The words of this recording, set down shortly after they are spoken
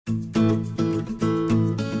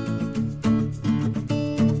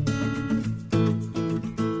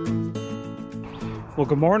Well,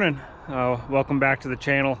 good morning. Welcome back to the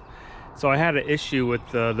channel. So I had an issue with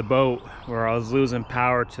the boat where I was losing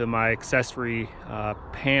power to my accessory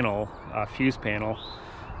panel, fuse panel,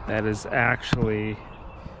 that is actually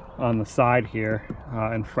on the side here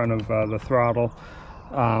in front of the throttle.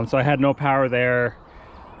 So I had no power there,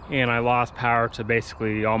 and I lost power to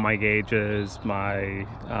basically all my gauges, my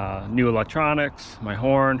new electronics, my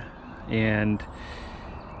horn, and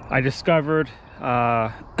I discovered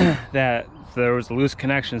that there was a loose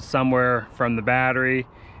connection somewhere from the battery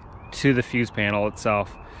to the fuse panel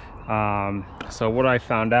itself. So what I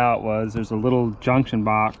found out was there's a little junction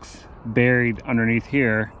box buried underneath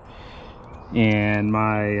here, and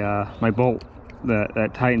my bolt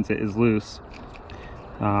that tightens it is loose.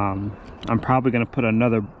 I'm probably going to put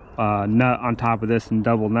another nut on top of this and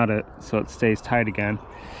double nut it so it stays tight again.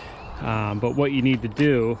 But what you need to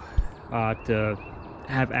do to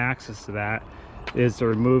have access to that is to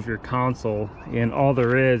remove your console, and all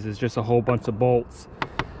there is just a whole bunch of bolts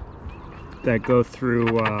that go through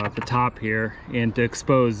the top here, and to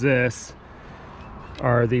expose this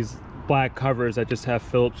are these black covers that just have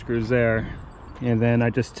Phillips screws there. And then I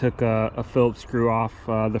just took a Phillips screw off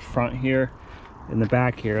the front here in the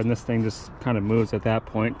back here, and this thing just kind of moves at that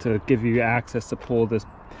point to give you access to pull this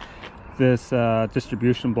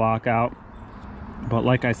distribution block out. But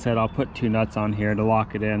like I said, I'll put 2 nuts on here to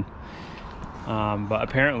lock it in. But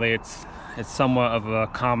apparently it's somewhat of a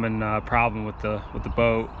common problem with the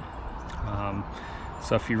boat.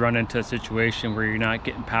 So if you run into a situation where you're not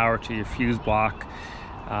getting power to your fuse block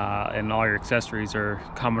and all your accessories are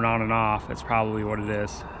coming on and off, that's probably what it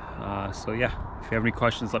is. So yeah, if you have any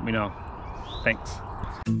questions, let me know. Thanks.